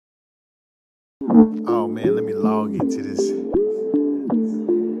Oh man, let me log into this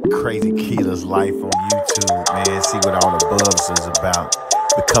crazy Keela's life on YouTube, man. See what all the buzz is about.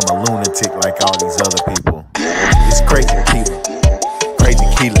 Become a lunatic like all these other people. It's crazy Keela. Crazy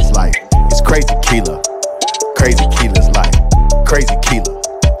Keela's life. It's crazy Keela. Crazy Keela's life. Crazy Keela.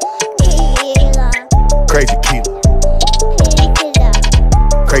 Crazy Keela.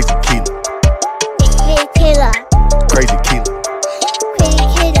 Crazy Keela. Crazy Keela.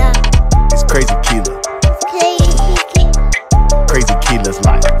 It's crazy Keela. Crazy Keela's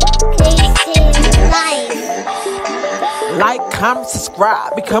life. Like, comment,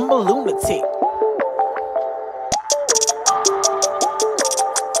 subscribe, become a lunatic.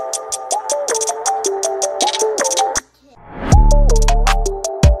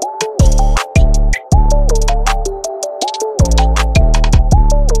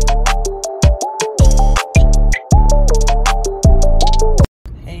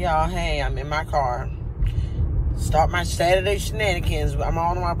 Hey y'all, hey, I'm in my car. Start my Saturday shenanigans. I'm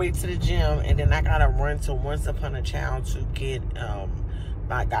on my way to the gym, and then I gotta run to Once Upon a Child to get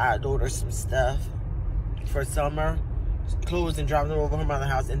my goddaughter some stuff for summer, clothes, and drop them over her mother's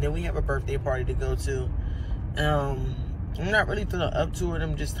house. And then we have a birthday party to go to. I'm not really feeling up to it.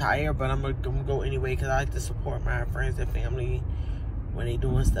 I'm just tired, but I'm gonna go anyway because I like to support my friends and family when they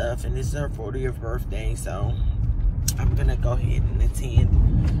doing stuff. And this is her 40th birthday, so I'm gonna go ahead and attend.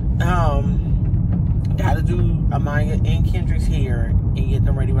 Gotta do Amaya and Kendrick's hair and get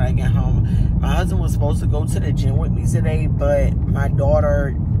them ready when I get home. My husband was supposed to go to the gym with me today, but my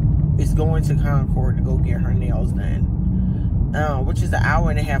daughter is going to Concord to go get her nails done, which is an hour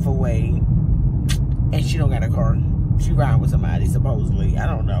and a half away, and she don't got a car. She riding with somebody, supposedly. I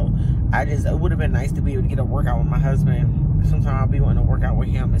don't know. It would have been nice to be able to get a workout with my husband. Sometimes I'll be wanting to work out with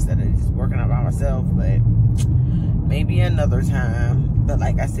him instead of just working out by myself, but maybe another time. But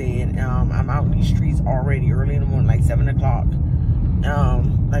like I said, I'm out in these streets already early in the morning, like 7 o'clock.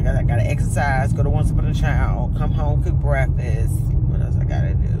 Like I gotta exercise, go to Once Upon a Child, come home, cook breakfast. What else I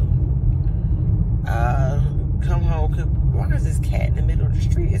gotta do? Come home, cook. Why is this cat in the middle of the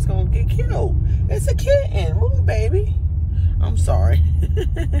street? It's gonna get killed. It's a kitten. Move, baby. I'm sorry.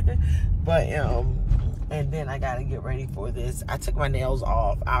 But and then I gotta get ready for this. I took my nails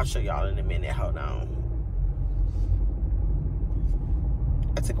off. I'll show y'all in a minute. Hold on.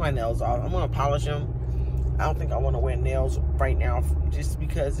 I took my nails off. I'm gonna polish them. I don't think I want to wear nails right now, just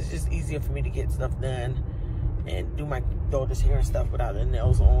because it's just easier for me to get stuff done and do my daughter's hair and stuff without the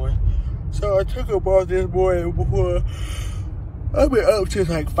nails on. So I took them off this morning before. I've been up since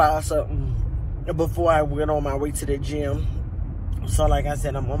like 5 something before I went on my way to the gym. So like I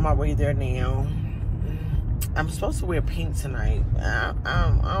said, I'm on my way there now. I'm supposed to wear pink tonight. I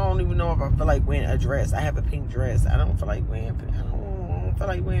don't even know if I feel like wearing a dress. I have a pink dress. I don't feel like wearing pink. I don't feel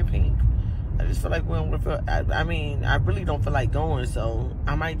like wearing pink. I just feel like wearing what I mean, I really don't feel like going, so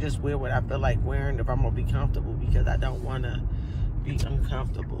I might just wear what I feel like wearing if I'm gonna be comfortable, because I don't want to be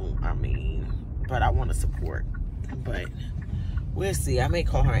uncomfortable. I mean, but I want to support. But we'll see. I may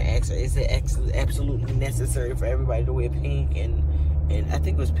call her and ask her, is it absolutely necessary for everybody to wear pink? And I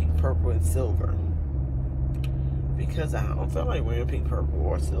think it was pink, purple, and silver. Because I don't feel like wearing pink, purple,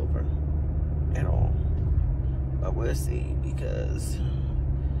 or silver at all. But we'll see, because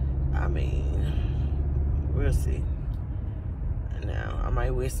I mean, we'll see. Now, I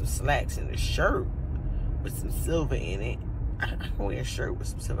might wear some slacks and a shirt with some silver in it. I can wear a shirt with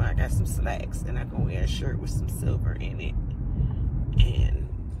some silver. I got some slacks, and I can wear a shirt with some silver in it. And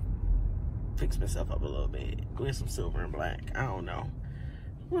fix myself up a little bit. Wear some silver and black. I don't know.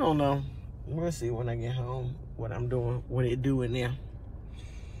 We don't know. We'll see when I get home what I'm doing, what it do in there.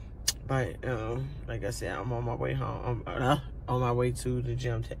 But like I said, I'm on my way home. I'm on my way to the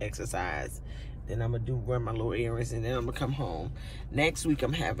gym to exercise. Then I'm gonna run my little errands, and then I'm gonna come home. Next week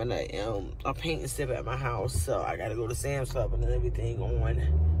I'm having a paint and sip at my house, so I gotta go to Sam's Club and everything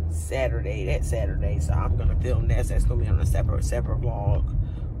on Saturday. That Saturday, so I'm gonna film that. So that's gonna be on a separate vlog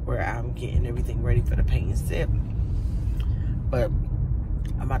where I'm getting everything ready for the paint and sip. But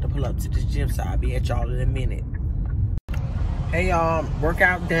I'm about to pull up to this gym, so I'll be at y'all in a minute. Hey y'all,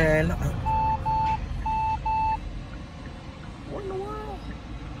 workout done. What in the world?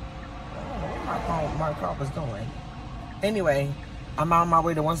 I don't know where my car was going. Anyway, I'm on my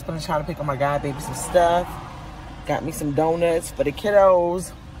way to Once Upon a Child to pick up my god baby some stuff. Got me some donuts for the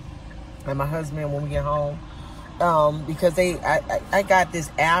kiddos and my husband when we get home. Because I got this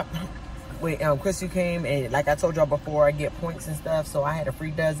app with Chrissy came, and like I told y'all before, I get points and stuff. So I had a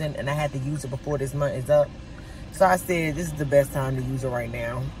free dozen, and I had to use it before this month is up. So I said, this is the best time to use it right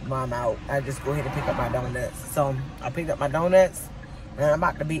now. While I'm out, I just go ahead and pick up my donuts. So I picked up my donuts, And I'm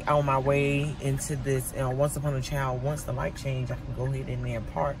about to be on my way into this Once Upon a Child. Once the light change, I can go ahead in there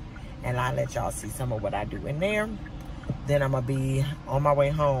and park, and I'll let y'all see some of what I do in there. Then I'm gonna be on my way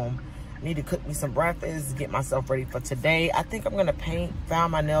home. Need to cook me some breakfast, get myself ready for today. I think I'm gonna file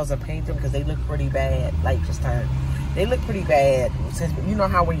my nails and paint them because they look pretty bad. Light just turned. They look pretty bad. Since you know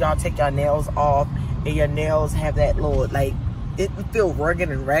how when y'all take your nails off and your nails have that little, like, it feel rugged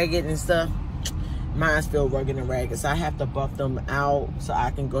and ragged and stuff. Mine's feel rugged and ragged, so I have to buff them out so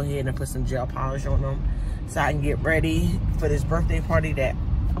I can go ahead and put some gel polish on them so I can get ready for this birthday party that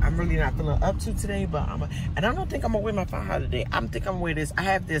I'm really not feeling up to today. But and I don't think I'm gonna wear my fire hat today. I think I'm gonna wear this. I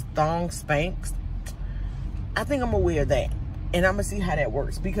have this thong Spanx. I think I'm gonna wear that, and I'm gonna see how that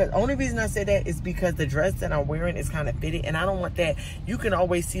works. Because only reason I say that is because the dress that I'm wearing is kind of fitted, and I don't want that. You can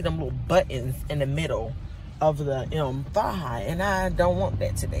always see them little buttons in the middle of the thigh high, and I don't want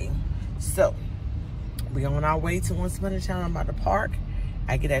that today. So we on our way to Once Upon a Child. I'm about to park.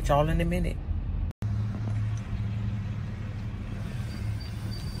 I get at y'all in a minute.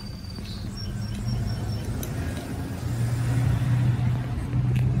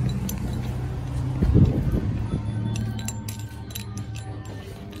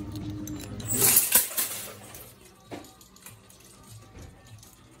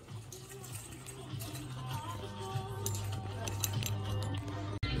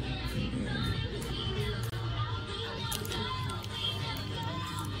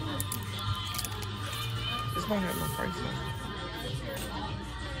 This one had my price on.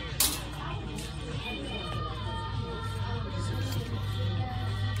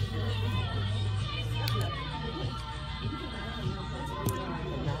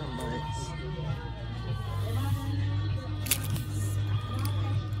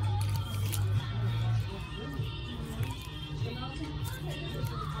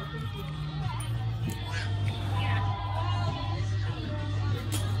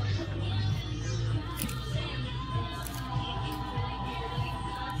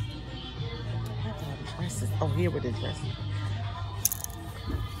 Oh, here with the dress.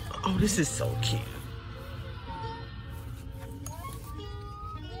 Oh, this is so cute.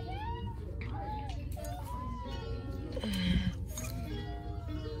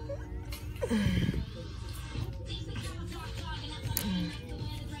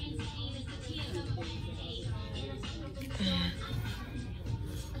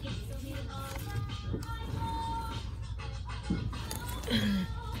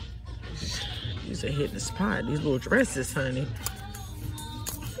 These are hitting the spot. These little dresses, honey.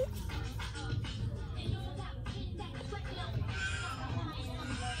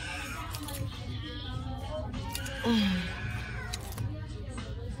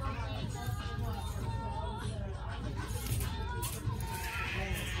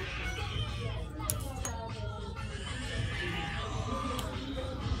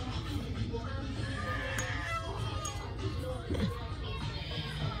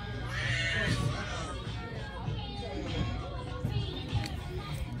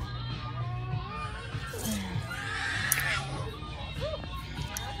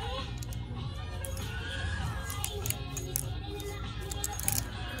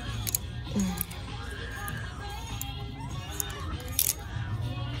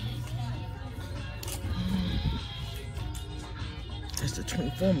 That's the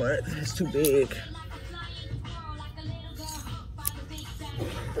 24 month. That's too big.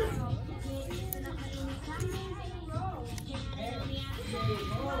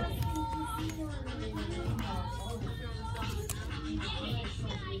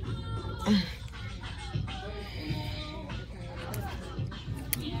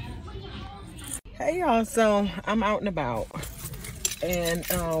 Hey y'all, so I'm out and about, and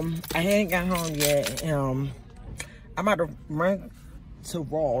I hadn't got home yet. I'm about to run to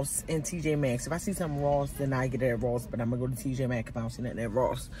Ross and TJ Maxx. If I see something Ross, then I get it at Ross, but I'm gonna go to TJ Maxx if I don't see nothing at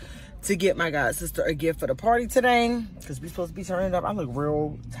Ross to get my god sister a gift for the party today, because we're supposed to be turning up. I look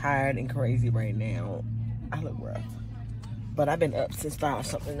real tired and crazy right now. I look rough, but I've been up since 5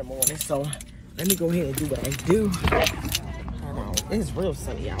 something in the morning, so let me go ahead and do what I do. Hold on, it's real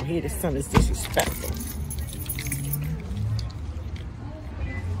sunny out here. The sun is disrespectful.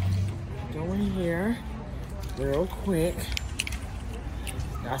 Go in here real quick.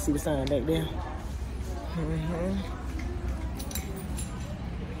 Y'all see the sign back there?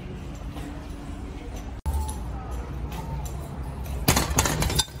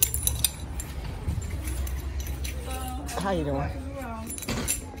 How you doing?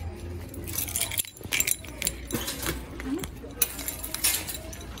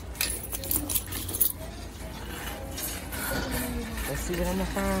 Let's see what I'm gonna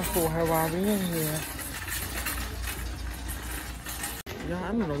find for her while we're in here.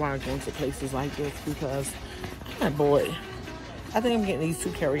 I don't know why I'm going to places like this because I'm bored. I think I'm getting these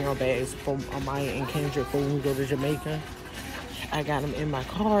 2 carry-on bags from Amaya and Kendrick for when we go to Jamaica. I got them in my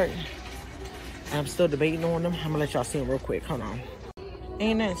cart. I'm still debating on them. I'm gonna let y'all see them real quick. Hold on.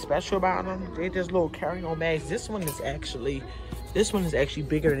 Ain't nothing special about them. They're just little carry-on bags. This one is actually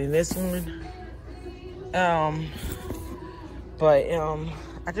bigger than this one. I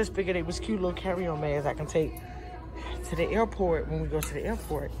just figured it was cute little carry-on bags I can take to the airport when we go to the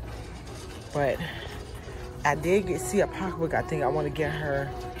airport. But I did see a pocketbook I think I want to get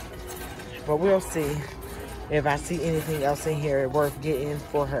her. But we'll see if I see anything else in here worth getting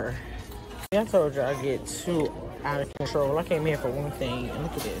for her. I told you I get too out of control. I came here for one thing, and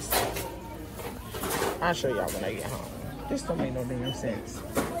look at this. I'll show y'all when I get home. This don't make no damn sense.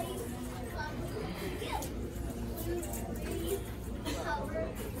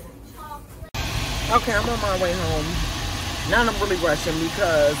 Okay, I'm on my way home. Now I'm really rushing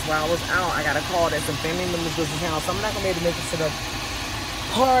because while I was out, I got a call that some family members was in town, so I'm not gonna be able to make it to the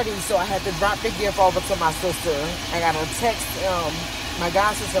party. So I had to drop the gift over to my sister. I got a text my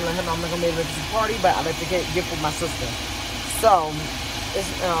god sister, let her know I'm not gonna be able to make it to the party, but I left the gift with my sister. So it's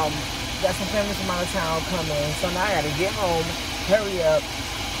got some family from out of town coming. So now I gotta get home, hurry up,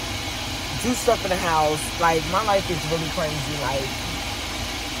 do stuff in the house. Like my life is really crazy. Like.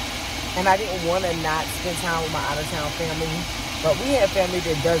 And I didn't want to not spend time with my out-of-town family. But we have family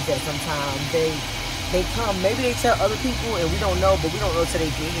that does that sometimes. They come, maybe they tell other people and we don't know, but we don't know till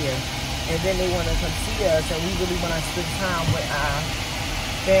they get here. And then they want to come see us and we really want to spend time with our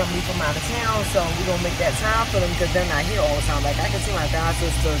family from out of town. So we're going to make that time for them because they're not here all the time. Like I can see my god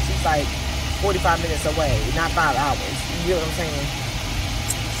sister, she's like 45 minutes away, not 5 hours. You know what I'm saying?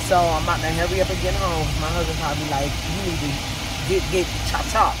 So I'm about to hurry up and get home. My husband probably like, you need to get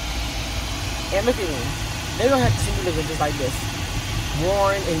chop. And look at me. They don't have to see me living just like this.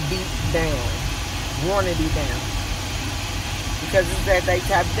 Worn and beat down. Worn and beat down. Because it's that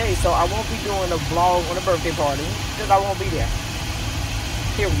type of day. So I won't be doing a vlog on a birthday party. Because I won't be there.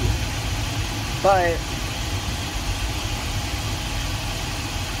 Period. But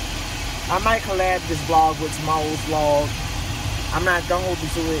I might collab this vlog with tomorrow's vlog. I'm not going to hold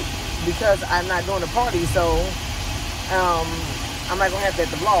you to it. Because I'm not doing a party. So, I'm not going to have that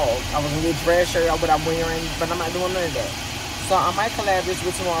to vlog. I was going to get dress shirt out what I'm wearing, but I'm not doing none of that. So I might collab this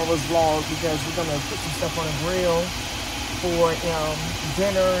with tomorrow's vlog because we're going to put some stuff on the grill for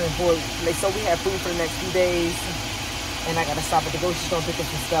dinner and for, like, so we have food for the next few days. And I got to stop at the grocery store and pick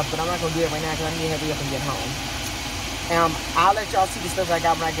up some stuff, but I'm not going to do it right now because I need to hurry up and get home. I'll let y'all see the stuff I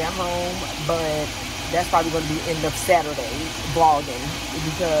got when I get home, but that's probably going to be end of Saturday vlogging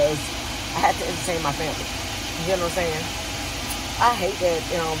because I had to entertain my family. You know what I'm saying? I hate that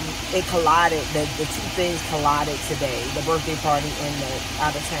it collided, that the 2 things collided today. The birthday party and the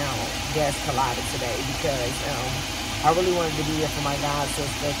out-of-town guest collided today because I really wanted to be there for my god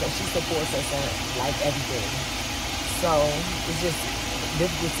sister because she supports us in like everything. So it's just a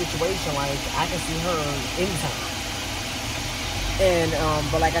difficult situation. Like I can see her anytime. And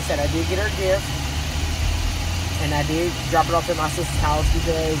but like I said, I did get her gift. And I did drop it off at my sister's house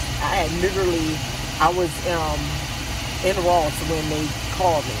because I was in Ross when they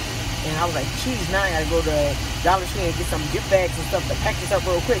called me. And I was like, geez, now I gotta go to Dollar Tree and get some gift bags and stuff to pack this up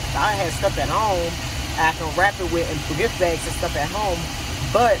real quick. I had stuff at home I can wrap it with and gift bags and stuff at home.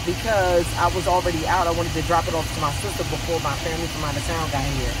 But because I was already out, I wanted to drop it off to my sister before my family from out of town got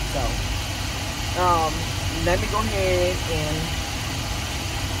here. So let me go ahead and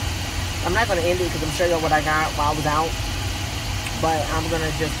I'm not gonna end it because I'm showing y'all what I got while I was out. But I'm gonna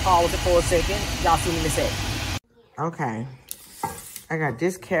just pause it for a second. Y'all see me in a sec. Okay, I got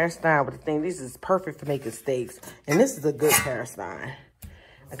this cast iron with the thing. This is perfect for making steaks. And this is a good cast iron.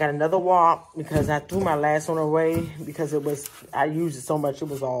 I got another wok because I threw my last one away because I used it so much, it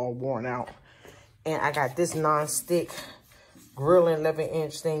was all worn out. And I got this non-stick grilling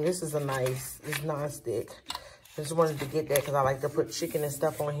 11-inch thing. This is it's non-stick. I just wanted to get that because I like to put chicken and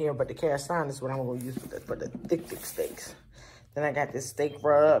stuff on here. But the cast iron is what I'm going to use for the thick steaks. Then I got this steak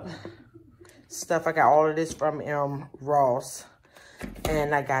rub stuff. I got all of this from Ross.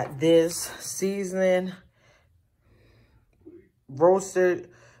 And I got this seasoning, roasted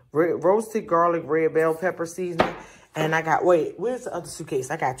garlic red bell pepper seasoning. And I got, wait, where's the other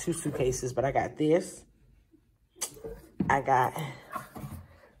suitcase? I got 2 suitcases, but I got this. I got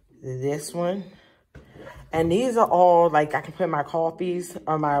this one. And these are all, like, I can put my coffees,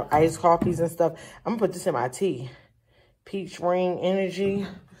 or my iced coffees and stuff. I'm going to put this in my tea. Peach Ring Energy.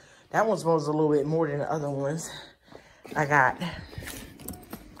 That one smells a little bit more than the other ones. I got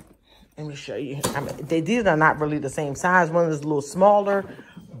Let me show you. I mean, these are not really the same size. One is a little smaller,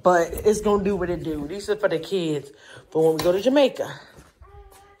 but it's going to do what it do. These are for the kids for when we go to Jamaica.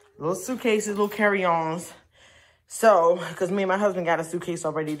 Little suitcases, little carry-ons. So, because me and my husband got a suitcase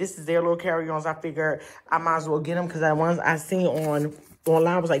already. This is their little carry-ons. I figured I might as well get them because the ones I seen online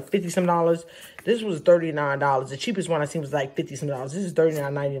was like $50-some. This was $39. The cheapest one I seen was like $50-some. This is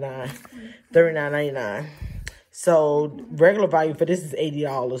 $39.99. $39.99. So, regular value for this is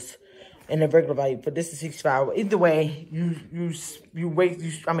 $80. And the regular value for this is $65. Either way, you're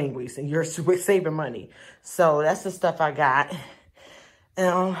saving money. So, that's the stuff I got.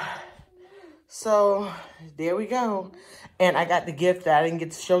 So there we go. And I got the gift that I didn't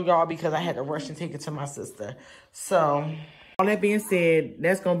get to show y'all because I had to rush and take it to my sister. So all that being said,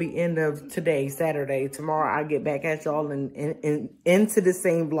 that's going to be end of today, Saturday. Tomorrow I'll get back at y'all and into the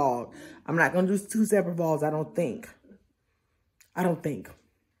same vlog. I'm not going to do 2 separate vlogs, I don't think.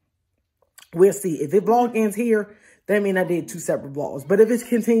 We'll see. If it vlog ends here, that means I did 2 separate vlogs. But if it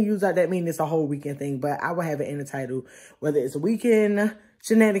continues, that means it's a whole weekend thing. But I will have it in the title, whether it's a weekend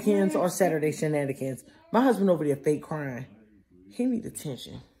Shenanigans or Saturday Shenanigans. My husband over there fake crying. He need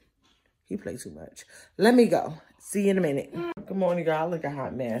attention. He plays too much. Let me go. See you in a minute. Good morning, y'all. Look at a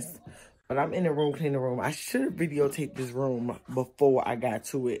hot mess. But I'm in the room, cleaning the room. I should have videotaped this room before I got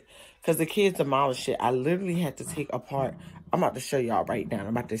to it. Because the kids demolished it. I literally had to take apart. I'm about to show y'all right now. I'm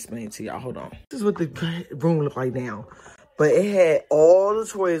about to explain it to y'all. Hold on. This is what the room looked like now. But it had all the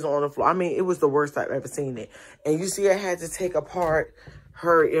toys on the floor. I mean, it was the worst I've ever seen it. And you see I had to take apart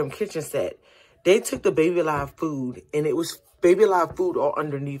her kitchen set. They took the Baby Alive food, and it was Baby Alive food all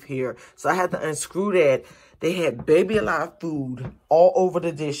underneath here. So I had to unscrew that. They had Baby Alive food all over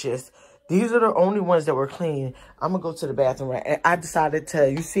the dishes. These are the only ones that were clean. I'm going to go to the bathroom. Right? And I decided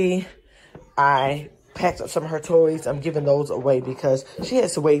to, you see, I packed up some of her toys. I'm giving those away because she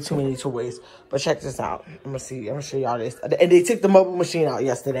has way too many toys. But check this out. I'm going to show y'all this. And they took the mobile machine out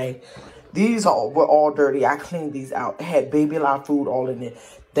yesterday. These were all dirty. I cleaned these out. It had Baby Alive food all in it.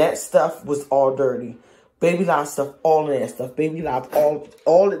 That stuff was all dirty. Baby Alive stuff, all of that stuff. Baby Alive,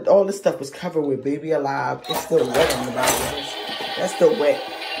 all this stuff was covered with Baby Alive. It's still wet on the bottom. That's still wet.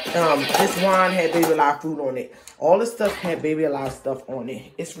 This wine had Baby Alive food on it. All this stuff had Baby Alive stuff on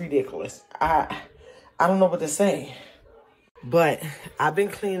it. It's ridiculous. I don't know what to say. But I've been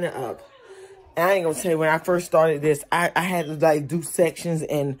cleaning up. And I ain't gonna say when I first started this, I had to like do sections,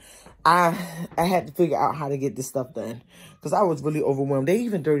 and I had to figure out how to get this stuff done because I was really overwhelmed. They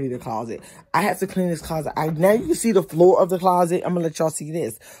even dirtied the closet. I have to clean this closet. Now you can see the floor of the closet. I'm gonna let y'all see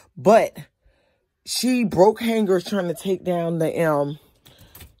this. But she broke hangers trying to take down the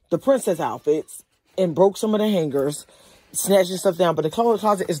princess outfits and broke some of the hangers, snatching stuff down. But the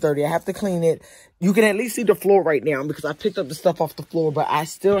closet is dirty. I have to clean it. You can at least see the floor right now because I picked up the stuff off the floor, but I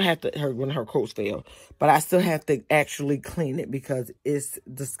still have to, when her coats fell, but I still have to actually clean it because it's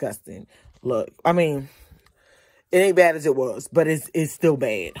disgusting. Look, I mean, it ain't bad as it was, but it's still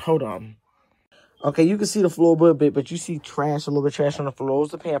bad. Hold on. Okay, you can see the floor a little bit, but you see trash, a little bit of trash on the floor.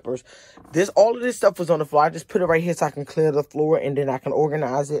 Those are the Pampers. All of this stuff was on the floor. I just put it right here so I can clear the floor, and then I can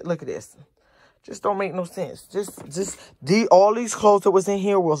organize it. Look at this. Just don't make no sense. All these clothes that was in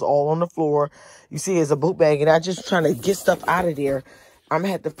here was all on the floor. You see, it's a boot bag, and I just trying to get stuff out of there. I'm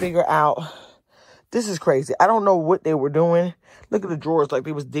gonna have to figure out. This is crazy. I don't know what they were doing. Look at the drawers, like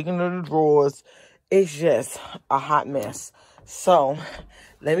they was digging into the drawers. It's just a hot mess. So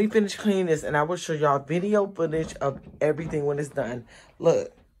let me finish cleaning this, and I will show y'all video footage of everything when it's done.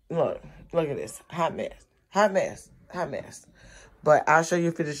 Look at this. Hot mess. Hot mess. Hot mess. But I'll show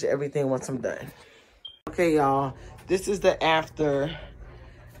you finish everything once I'm done. Okay, y'all. This is the aftermath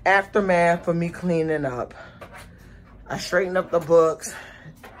for me cleaning up. I straightened up the books.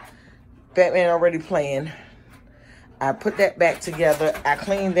 Batman already playing. I put that back together. I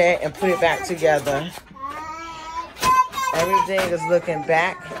cleaned that and put it back together. Everything is looking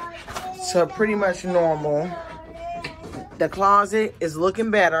back to pretty much normal. The closet is looking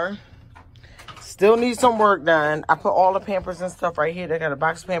better. Still need some work done. I put all the Pampers and stuff right here. I got a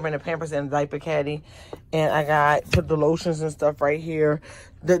box of Pampers and a Pampers and a diaper caddy. And I put the lotions and stuff right here.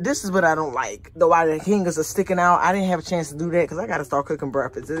 This is what I don't like. Why the hangers are sticking out. I didn't have a chance to do that because I got to start cooking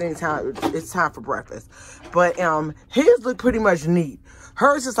breakfast. It's time for breakfast. But his look pretty much neat.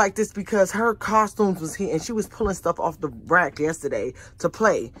 Hers is like this because her costumes was here and she was pulling stuff off the rack yesterday to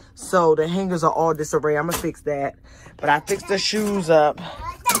play. So the hangers are all disarray. I'm going to fix that. But I fixed the shoes up.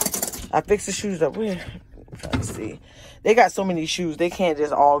 Where? I'm trying to see. They got so many shoes. They can't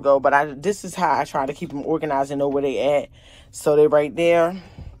just all go. But this is how I try to keep them organized and know where they at. So they right there.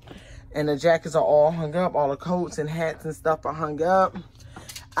 And the jackets are all hung up. All the coats and hats and stuff are hung up.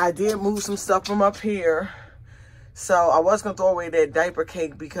 I did move some stuff from up here. So I was going to throw away that diaper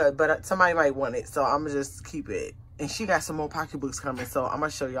cake but somebody might want it. So I'm going to just keep it. And she got some more pocketbooks coming. So I'm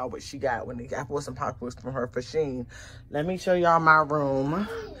going to show y'all what she got I bought some pocketbooks from her for Sheen. Let me show y'all my room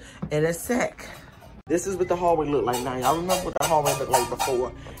in a sec. This is what the hallway looked like now. Y'all remember what the hallway looked like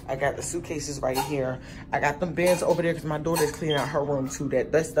before. I got the suitcases right here. I got them beds over there because my daughter's cleaning out her room too.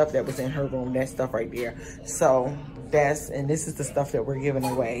 That stuff that was in her room, that stuff right there. So and this is the stuff that we're giving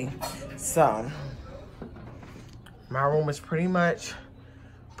away. So my room is pretty much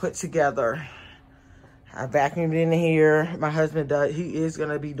put together. I vacuumed in here. My husband he is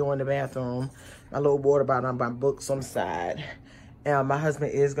gonna be doing the bathroom. My little water bottle, my books on the side. And my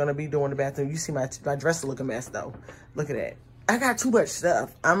husband is gonna be doing the bathroom. You see my dress looking mess though. Look at that. I got too much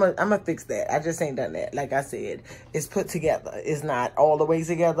stuff. I'm gonna fix that. I just ain't done that. Like I said, it's put together. It's not all the way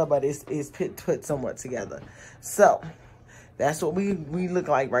together, but it's put somewhat together. So that's what we look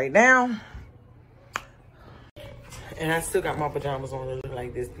like right now. And I still got my pajamas on that look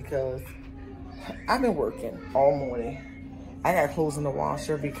like this because I've been working all morning. I got clothes in the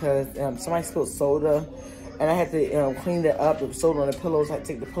washer because somebody spilled soda. And I had to clean it up. There was soda on the pillows. I had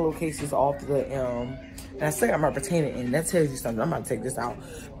to take the pillowcases off the, and I still got my retainer in. That tells you something. I'm about to take this out.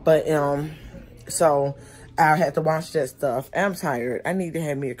 But, so I had to wash that stuff. I'm tired. I need to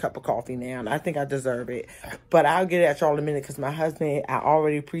have me a cup of coffee now. And I think I deserve it. But I'll get at y'all in a minute because my husband, I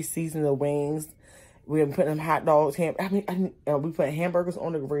already pre-seasoned the wings. We're putting them hot dogs. We put hamburgers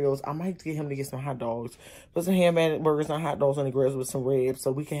on the grills. I might get him to get some hot dogs. Put some hamburgers and hot dogs on the grills with some ribs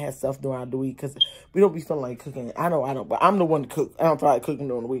so we can have stuff during the week because we don't be feeling like cooking. I don't, but I'm the one to cook. I don't feel like cooking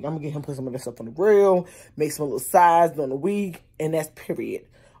during the week. I'm going to get him put some of that stuff on the grill, make some little sides during the week, and that's period.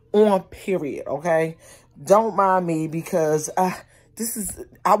 On period, okay? Don't mind me because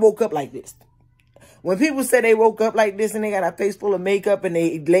I woke up like this. When people say they woke up like this and they got a face full of makeup and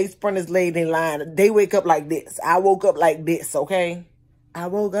they lace front is laid in line, they wake up like this. I woke up like this, okay? I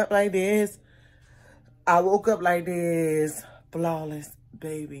woke up like this. I woke up like this. Flawless,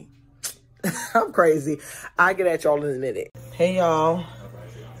 baby. I'm crazy. I'll get at y'all in a minute. Hey, y'all.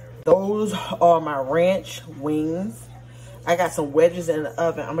 Those are my ranch wings. I got some wedges in the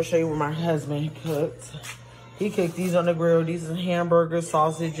oven. I'm going to show you what my husband cooked. He cooked these on the grill. These are hamburgers,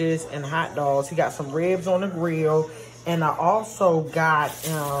 sausages, and hot dogs. He got some ribs on the grill. And I also got,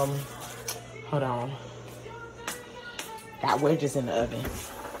 hold on. Got wedges in the oven.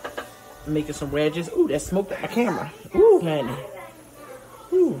 I'm making some wedges. Ooh, that smoked at my camera. Ooh, honey.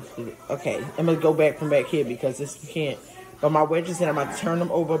 Ooh. Okay, I'm going to go back from back here because you can't. But my wedges, and I'm about to turn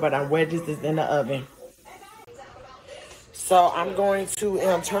them over, but our wedges is in the oven. So I'm going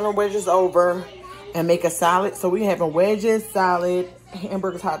to turn the wedges over and make a salad. So we having wedges, salad,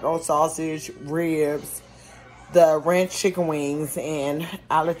 hamburgers, hot dog, sausage, ribs, the ranch chicken wings, and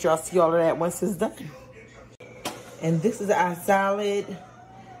I'll let y'all see all of that once it's done. And this is our salad.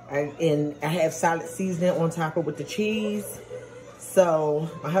 I have salad seasoning on top of with the cheese. So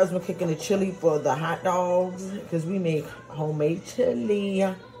my husband cooking the chili for the hot dogs because we make homemade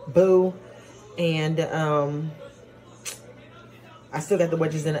chili, boo. And I still got the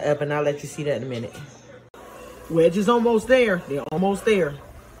wedges in the oven. I'll let you see that in a minute. Wedges almost there. They're almost there.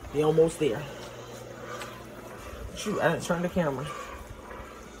 They're almost there. Shoot, I didn't turn the camera.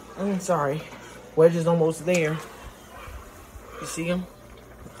 I'm sorry. Wedges almost there. You see them?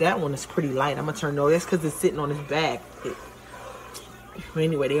 That one is pretty light. I'm going to turn those. That's because it's sitting on his back. But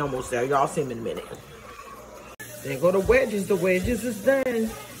anyway, they almost there. Y'all see them in a minute. There go the wedges. The wedges is done.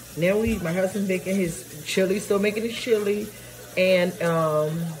 Now my husband making his chili. Still making his chili. And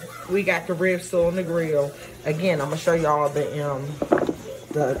we got the ribs still on the grill. Again, I'm going to show y'all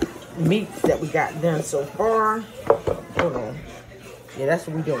the meats that we got done so far. Hold on. Yeah, that's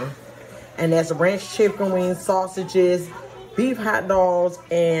what we're doing. And that's ranch chicken wings, sausages, beef hot dogs,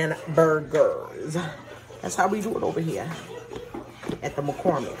 and burgers. That's how we do it over here at the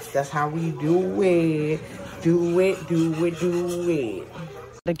McCormick's. That's how we do it. Do it, do it, do it.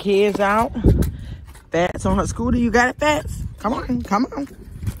 The kids out. Fats on her scooter. You got it, Fats? Come on, come on,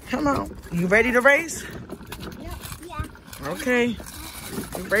 come on. You ready to race? Yeah. Okay.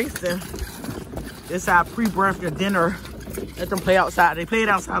 We racing. This is our pre-breakfast dinner. Let them play outside. They played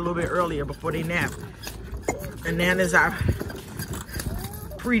outside a little bit earlier before they nap. And then there's our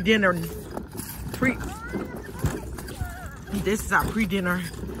pre-dinner. This is our pre-dinner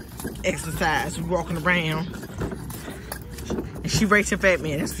exercise. We're walking around. And she racing Fat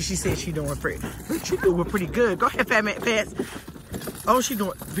Man. That's what she said she doing pretty. She doing pretty good. Go ahead, Fat Man, Fats. Oh, she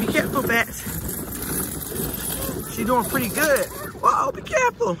doing. Be careful, Fats. She doing pretty good. Whoa, be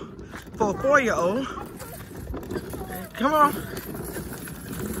careful. For a 4-year-old. Come on.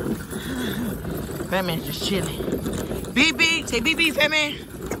 Fat man just chilling. BB, say BB, fat man.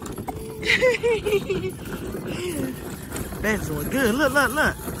 That's doing good. Look, look,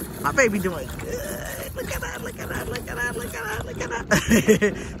 look. My baby doing good. Look at that, look at that, look at that, look at that, look at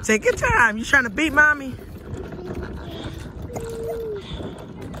that. Take your time. You trying to beat mommy?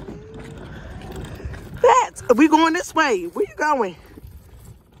 That's, we going this way. Where you going?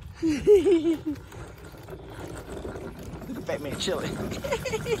 Look at Fat man chilling.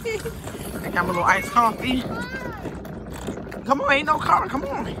 I got my little iced coffee. Come on, ain't no car, come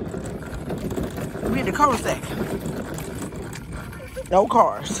on. We in the cul-de-sac. No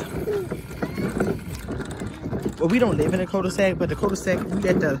cars. Well, we don't live in a cul-de-sac, but the cul-de-sac, we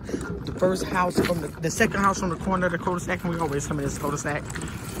at the first house from the second house from the corner of the cul-de-sac, and we always come in this cul-de-sac.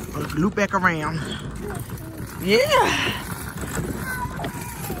 Loop back around. Yeah.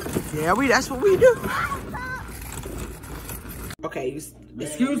 Yeah, that's what we do. Okay,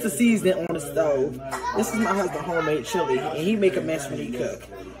 excuse the seasoning on the stove. This is my husband's homemade chili, and he make a mess when he cook,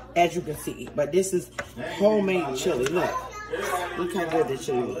 as you can see. But this is homemade chili. Look how good this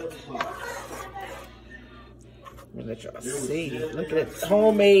chili look. Let me let y'all see. Look at it,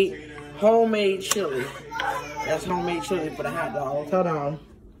 homemade chili. That's homemade chili for the hot dogs. Hold on.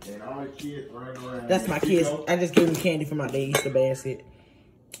 That's my kids. I just gave them candy from my day Easter basket.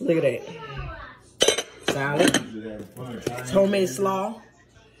 Look at that. Solid. It's homemade slaw.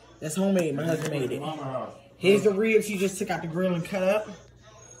 That's homemade. My husband made it. Here's the ribs you just took out the grill and cut up.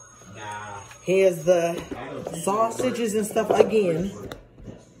 Here's the sausages and stuff again.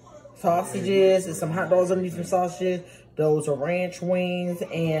 Sausages and some hot dogs underneath some sausages. Those are ranch wings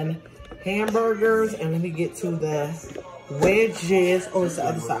and hamburgers. And let me get to the wedges. Oh, it's the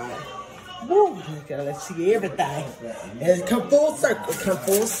other side. Woo! Let's see everything. And come full circle. Come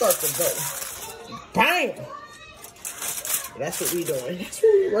full circle, though. Bam! That's what we doing. That's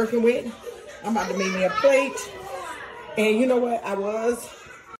what we working with. I'm about to make me a plate. And you know what? I was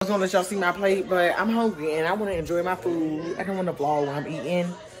gonna let y'all see my plate, but I'm hungry and I want to enjoy my food. I don't want to vlog when I'm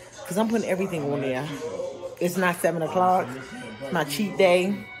eating because I'm putting everything on there. It's not 7 o'clock. It's my cheat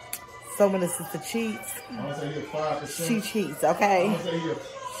day. So when this is the cheats, she cheats, okay?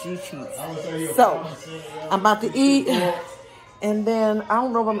 She cheats. So I'm about to eat. And then, I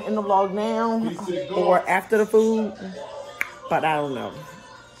don't know if I'm in the vlog now or after the food, but I don't know.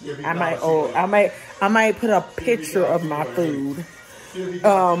 I might put a picture of my food.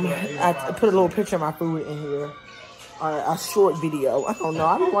 I put a little picture of my food in here. A short video. I don't know.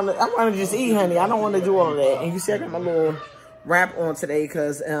 I want to just eat, honey. I don't want to do all of that. And you see I got my little wrap on today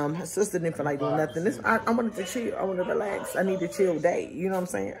because my sister didn't feel like doing nothing. I wanted to chill. I wanted to relax. I need a chill day. You know what I'm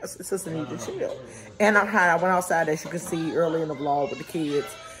saying? Sister need to chill. And I went outside, as you can see early in the vlog, with the kids.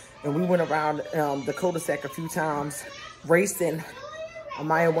 And we went around the cul-de-sac a few times racing.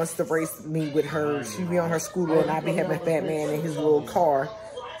 Amaya wants to race me with her. She be on her scooter and I be having Fat Man in his little car.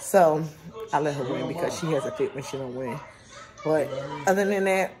 So I let her win because she has a fit when she don't win. But other than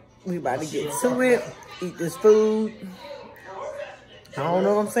that, we about to get to it. Eat this food. I don't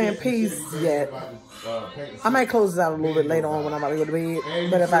know if I'm saying peace yet. I might close this out a little bit later on when I'm about to go to bed.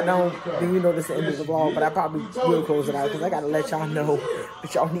 But if I don't, then you know this is the end of the vlog. But I probably will close it out because I got to let y'all know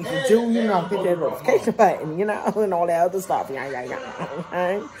what y'all need to do. You know, hit that notification button, you know, and all that other stuff.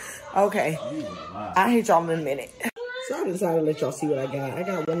 Yeah. Okay. I'll hit y'all in a minute. So I decided to let y'all see what I got. I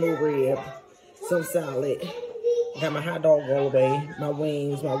got one little rib, some salad. I got my hot dog all the way, my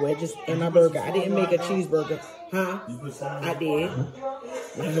wings, my wedges, and my burger. I didn't make a cheeseburger. Huh? I did.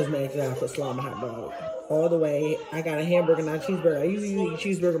 My husband actually I put slaw on my hot dog. All the way. I got a hamburger, not a cheeseburger. I usually eat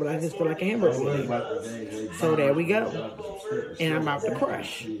cheeseburger, but I just feel like a hamburger today. So there we go. And I'm about to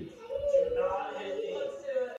crush.